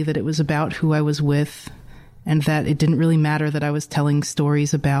me, really, that it was about who I was with, and that it didn't really matter that I was telling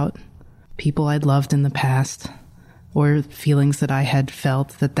stories about people I'd loved in the past or feelings that I had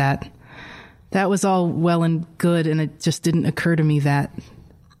felt, that was all well and good, and it just didn't occur to me that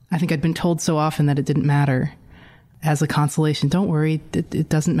I think I'd been told so often that it didn't matter. As a consolation, don't worry, it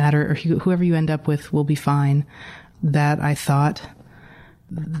doesn't matter, or whoever you end up with will be fine. That I thought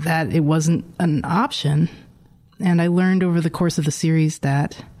that it wasn't an option. And I learned over the course of the series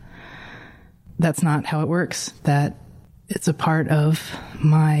that that's not how it works, that it's a part of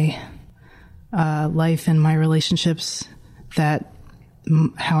my life and my relationships, that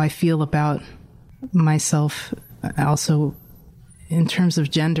how I feel about myself, also in terms of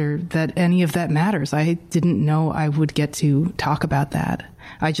gender, that any of that matters. I didn't know I would get to talk about that.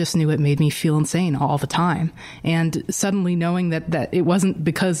 I just knew it made me feel insane all the time. And suddenly knowing that it wasn't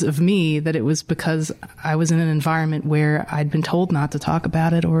because of me, that it was because I was in an environment where I'd been told not to talk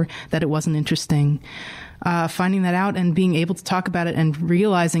about it or that it wasn't interesting. Finding that out and being able to talk about it and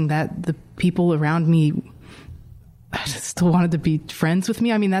realizing that the people around me still wanted to be friends with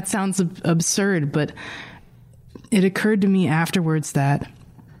me. I mean, that sounds absurd, but it occurred to me afterwards that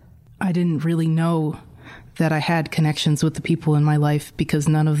I didn't really know that I had connections with the people in my life because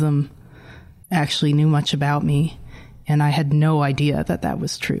none of them actually knew much about me. And I had no idea that that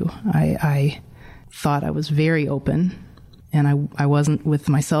was true. I thought I was very open, and I wasn't with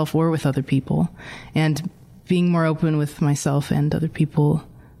myself or with other people. And being more open with myself and other people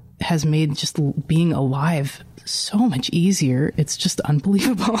has made just being alive so much easier. It's just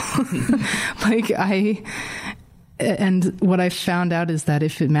unbelievable. And what I found out is that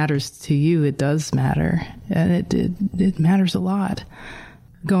if it matters to you, it does matter. And it matters a lot.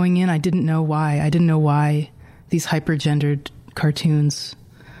 Going in, I didn't know why. I didn't know why these hyper-gendered cartoons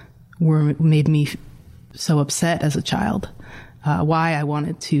made me so upset as a child. Why I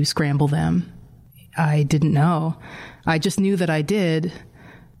wanted to scramble them. I didn't know. I just knew that I did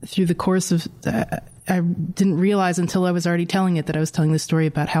through the course of... I didn't realize until I was already telling it that I was telling this story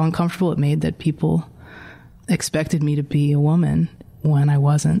about how uncomfortable it made that people expected me to be a woman when I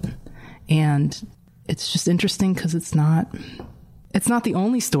wasn't. And it's just interesting because it's not the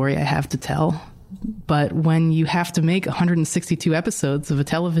only story I have to tell. But when you have to make 162 episodes of a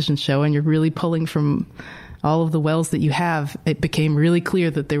television show and you're really pulling from all of the wells that you have, it became really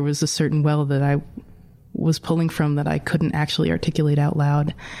clear that there was a certain well that I was pulling from that I couldn't actually articulate out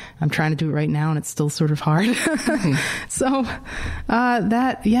loud. I'm trying to do it right now and it's still sort of hard. So I'm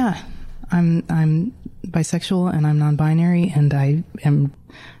bisexual and I'm non-binary, and I am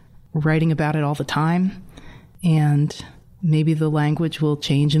writing about it all the time. And maybe the language will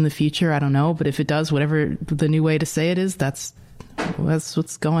change in the future. I don't know. But if it does, whatever the new way to say it is, that's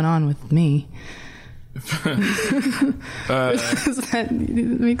what's going on with me. Does that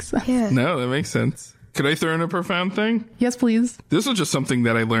make sense? Yeah. No, that makes sense. Could I throw in a profound thing? Yes, please. This was just something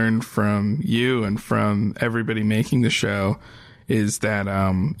that I learned from you and from everybody making the show, is that,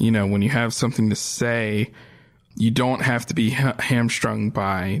 when you have something to say, you don't have to be hamstrung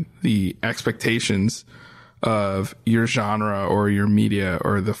by the expectations of your genre or your media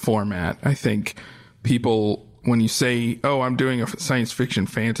or the format. I think people, when you say, oh, I'm doing a science fiction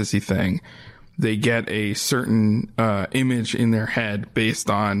fantasy thing, they get a certain image in their head based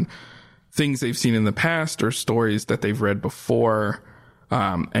on things they've seen in the past or stories that they've read before.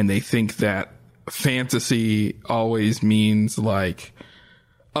 And they think that fantasy always means like,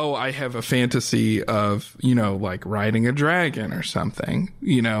 oh, I have a fantasy of, like riding a dragon or something.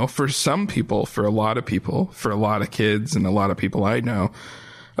 For some people, for a lot of people, for a lot of kids and a lot of people I know,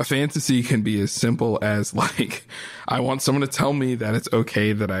 a fantasy can be as simple as like, I want someone to tell me that it's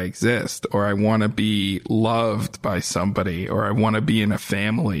okay that I exist, or I want to be loved by somebody, or I want to be in a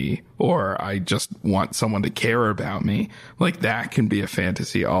family, or I just want someone to care about me. Like that can be a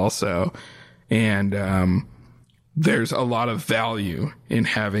fantasy also. And, there's a lot of value in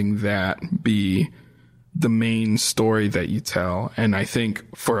having that be the main story that you tell. And I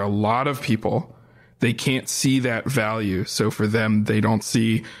think for a lot of people, they can't see that value. So for them, they don't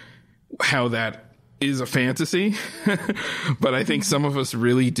see how that is a fantasy. But I think some of us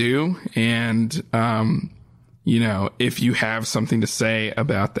really do. And, if you have something to say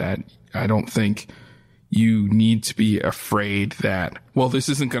about that, I don't think you need to be afraid that, well, this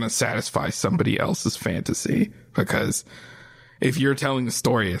isn't going to satisfy somebody else's fantasy, because if you're telling the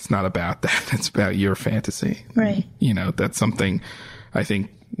story, it's not about that. It's about your fantasy. Right. That's something I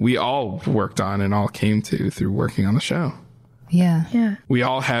think we all worked on and all came to through working on the show. Yeah. Yeah. We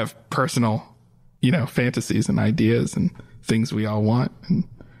all have personal, fantasies and ideas and things we all want, and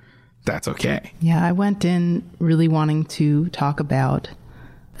that's okay. Yeah. I went in really wanting to talk about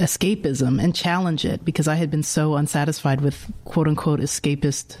escapism and challenge it, because I had been so unsatisfied with quote unquote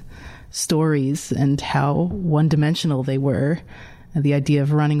escapist stories and how one-dimensional they were, and the idea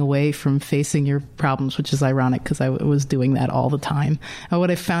of running away from facing your problems, which is ironic because I was doing that all the time. And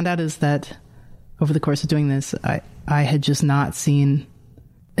what I found out is that over the course of doing this, I had just not seen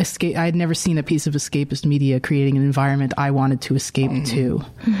escape. I had never seen a piece of escapist media creating an environment I wanted to escape to.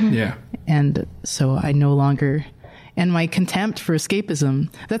 Mm-hmm. Yeah. And so I no longer, and my contempt for escapism,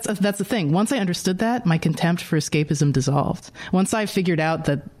 that's the thing. Once I understood that, my contempt for escapism dissolved. Once I figured out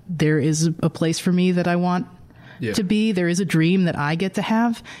that there is a place for me that I want to be, there is a dream that I get to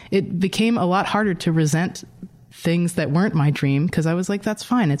have, it became a lot harder to resent things that weren't my dream, because I was like, that's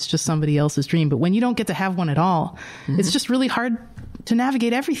fine. It's just somebody else's dream. But when you don't get to have one at all, it's just really hard to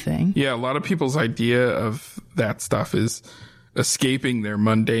navigate everything. Yeah. A lot of people's idea of that stuff is escaping their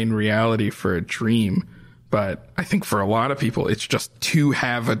mundane reality for a dream. But I think for a lot of people, it's just to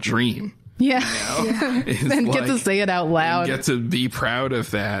have a dream. Yeah. And like, get to say it out loud. Get to be proud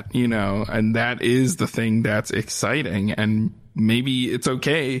of that, and that is the thing that's exciting. And maybe it's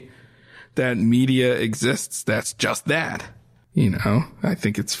okay that media exists that's just that, I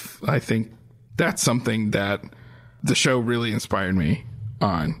think that's something that the show really inspired me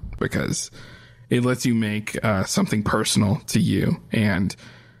on, because it lets you make something personal to you, and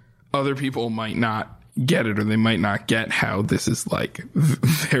other people might not get it, or they might not get how this is like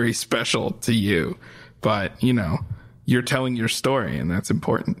very special to you, but you're telling your story, and that's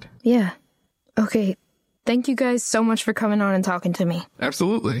important. Yeah. Okay. Thank you guys so much for coming on and talking to me.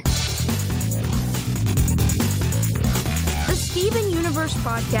 Absolutely. The Steven Universe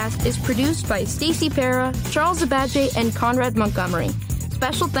podcast is produced by Stacey Farah, Charles Abadje, and Conrad Montgomery.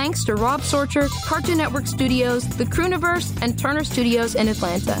 Special thanks to Rob Sorcher, Cartoon Network Studios, the Crooniverse, and Turner Studios in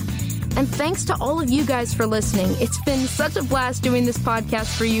Atlanta. And thanks to all of you guys for listening. It's been such a blast doing this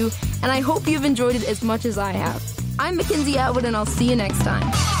podcast for you, and I hope you've enjoyed it as much as I have. I'm Mackenzie Atwood, and I'll see you next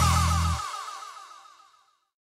time.